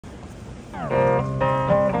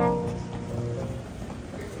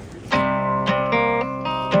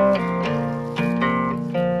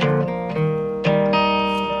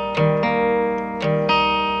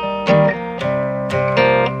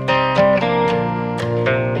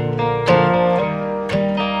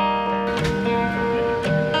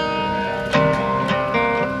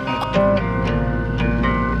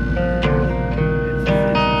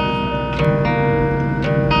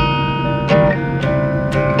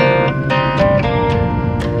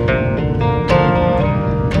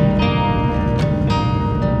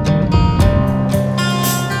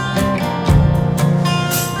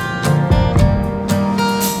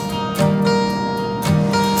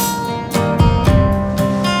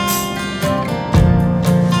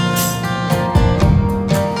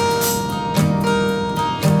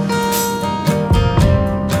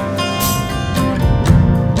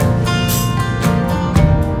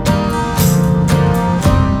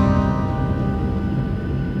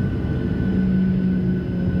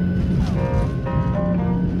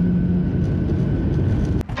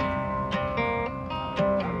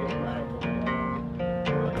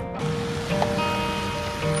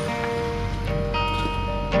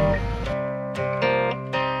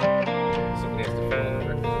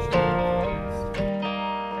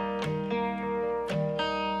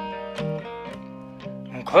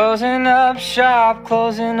Closing up shop,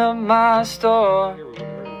 closing up my store.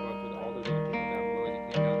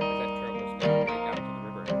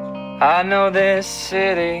 I know this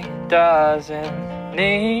city doesn't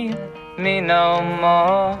need me no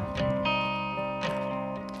more,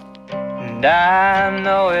 and I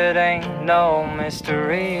know it ain't no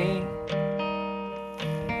mystery.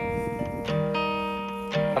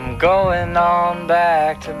 I'm going on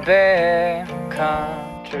back to bear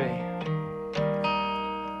country.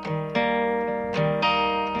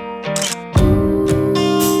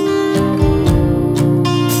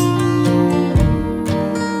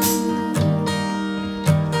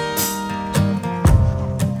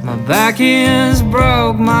 My back is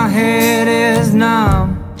broke, my head is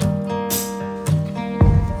numb.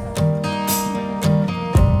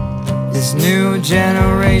 This new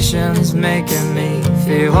generation's making me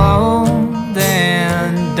feel old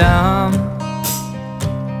and dumb.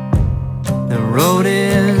 The road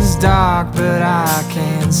is dark, but I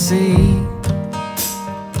can't see.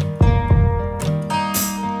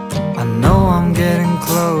 I know I'm getting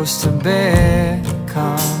close to bear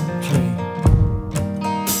country.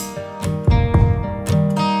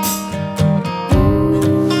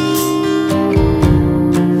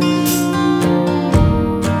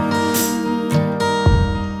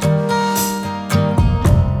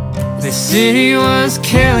 The city was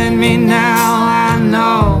killing me, now I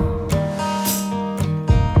know.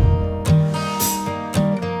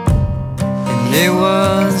 And it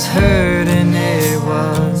was hurting, it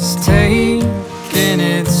was taking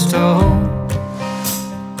its toll.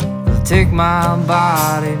 It'll take my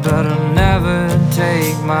body, but it'll never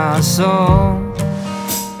take my soul.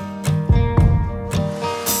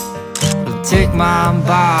 It'll take my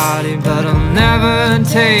body, but it'll never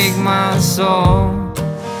take my soul.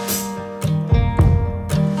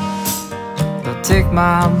 Take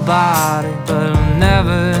my body, but it'll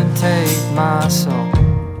never take my soul.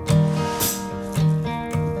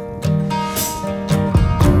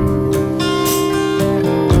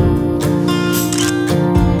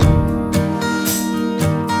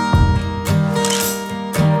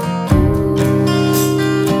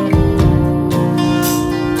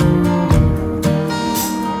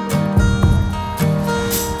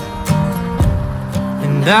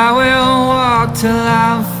 And I will walk till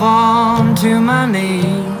I fall to my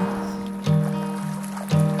knees,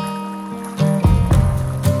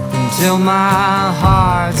 until my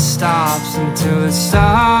heart stops, until it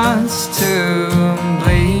starts to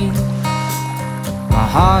bleed. My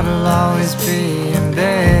heart will always be in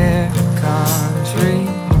bear country.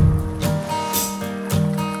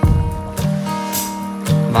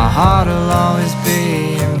 My heart will always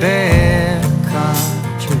be in bear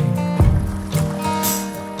country.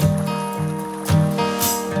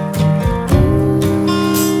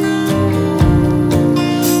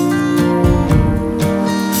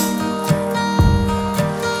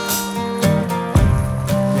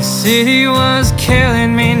 The city was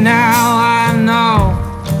killing me, now I know.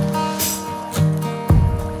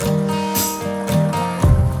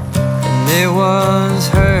 And it was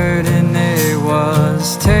hurting, it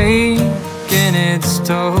was taking its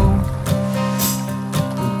toll.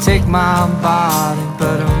 It'll take my body,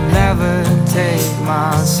 but it'll never take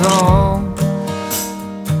my soul.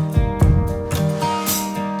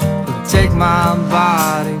 It'll take my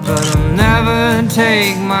body, but it'll never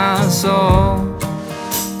take my soul.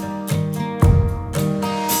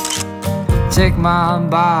 Take my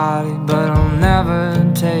body, but it'll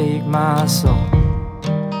never take my soul.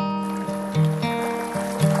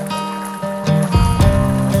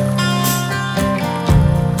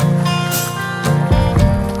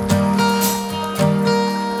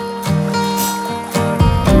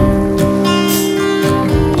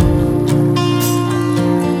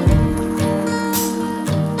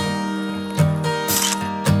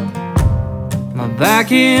 My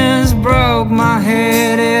back is broke, my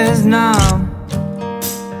head is numb.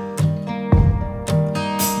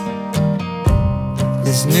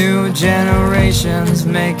 This new generation's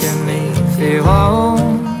making me feel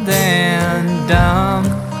old and dumb.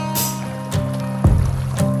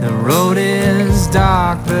 The road is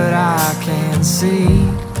dark, but I can't see.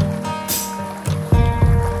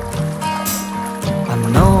 I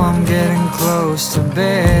know I'm getting close to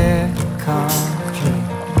bed country.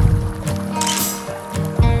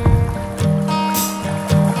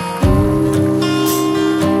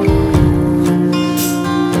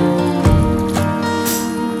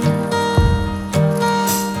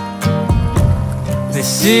 The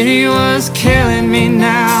city was killing me,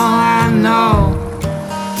 now I know.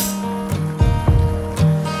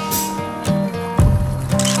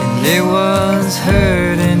 And it was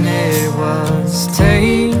hurting, it was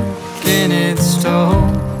taking its toll.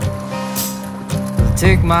 It'll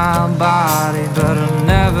take my body, but it'll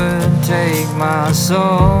never take my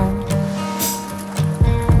soul.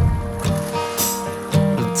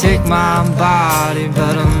 It'll take my body,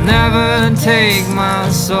 but it'll never take my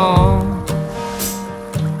soul.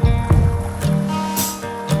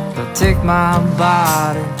 Take my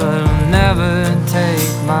body, but it'll never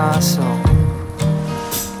take my soul.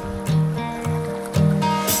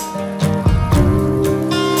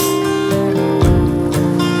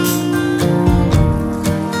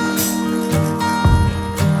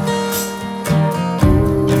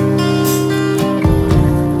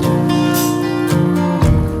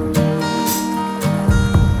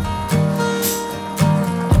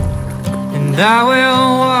 And I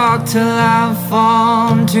will walk till I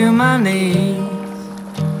fall to my knees,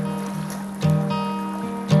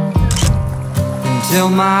 until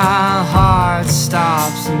my heart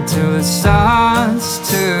stops, until it starts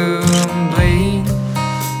to bleed.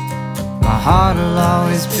 My heart will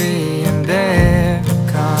always be in bear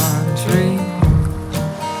country.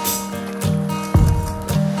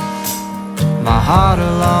 My heart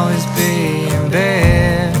will always be in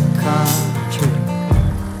bear country.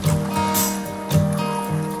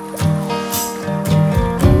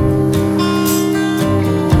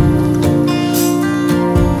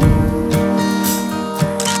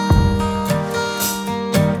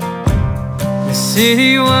 The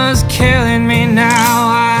city was killing me, now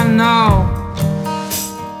I know.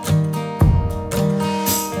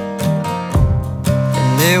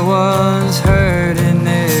 And it was hurting,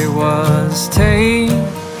 it was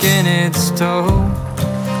taking its toll.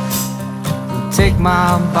 It'll take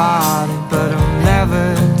my body, but it'll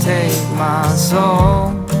never take my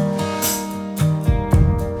soul.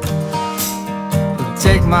 It'll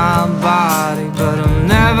take my body, but it'll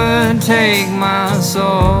never take my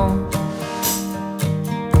soul.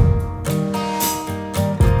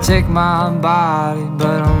 Take my body,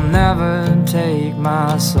 but it'll never take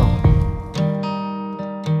my soul.